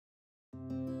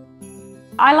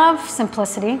I love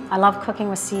simplicity. I love cooking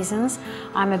with seasons.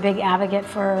 I'm a big advocate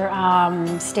for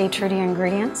stay true to your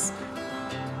ingredients.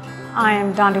 I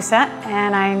am Dawn Doucette,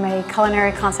 and I'm a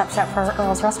culinary concept chef for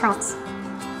Earls restaurants.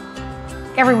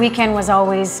 Every weekend was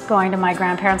always going to my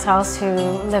grandparents' house, who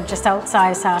lived just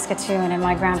outside Saskatoon, and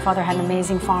my grandfather had an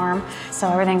amazing farm. So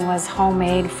everything was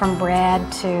homemade, from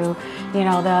bread to, you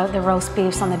know, the roast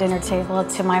beefs on the dinner table,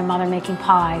 to my mother making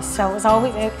pies. So it was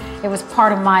always, it was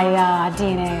part of my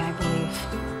DNA, I believe.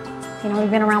 You know,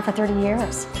 we've been around for 30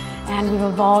 years, and we've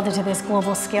evolved into this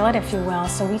global skillet, if you will.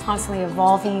 So we're constantly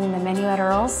evolving the menu at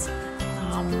Earls.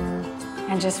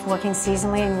 And just working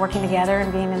seasonally and working together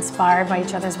and being inspired by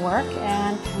each other's work.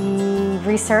 And we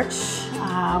research,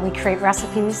 we create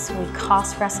recipes, we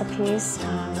cost recipes,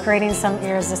 creating some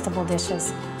irresistible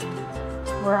dishes.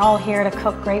 We're all here to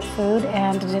cook great food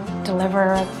and to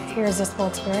deliver an irresistible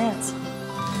experience.